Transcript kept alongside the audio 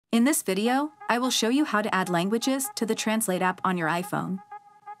In this video, I will show you how to add languages to the Translate app on your iPhone.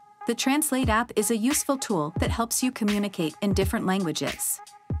 The Translate app is a useful tool that helps you communicate in different languages.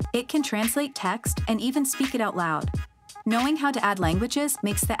 It can translate text and even speak it out loud. Knowing how to add languages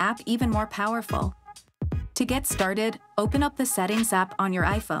makes the app even more powerful. To get started, open up the Settings app on your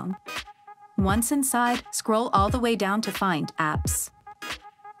iPhone. Once inside, scroll all the way down to find Apps.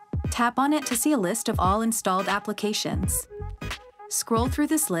 Tap on it to see a list of all installed applications. Scroll through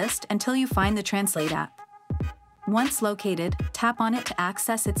this list until you find the Translate app. Once located, tap on it to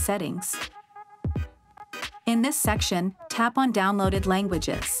access its settings. In this section, tap on Downloaded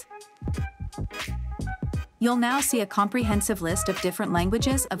Languages. You'll now see a comprehensive list of different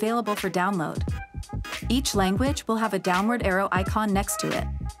languages available for download. Each language will have a downward arrow icon next to it.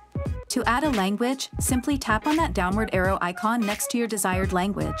 To add a language, simply tap on that downward arrow icon next to your desired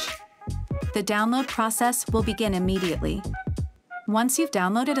language. The download process will begin immediately. Once you've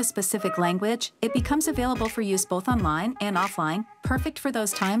downloaded a specific language, it becomes available for use both online and offline, perfect for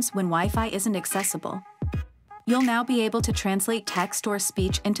those times when Wi-Fi isn't accessible. You'll now be able to translate text or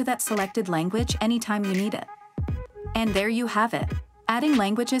speech into that selected language anytime you need it. And there you have it. Adding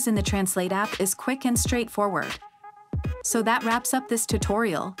languages in the Translate app is quick and straightforward. So that wraps up this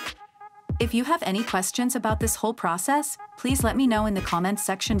tutorial. If you have any questions about this whole process, please let me know in the comments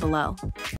section below.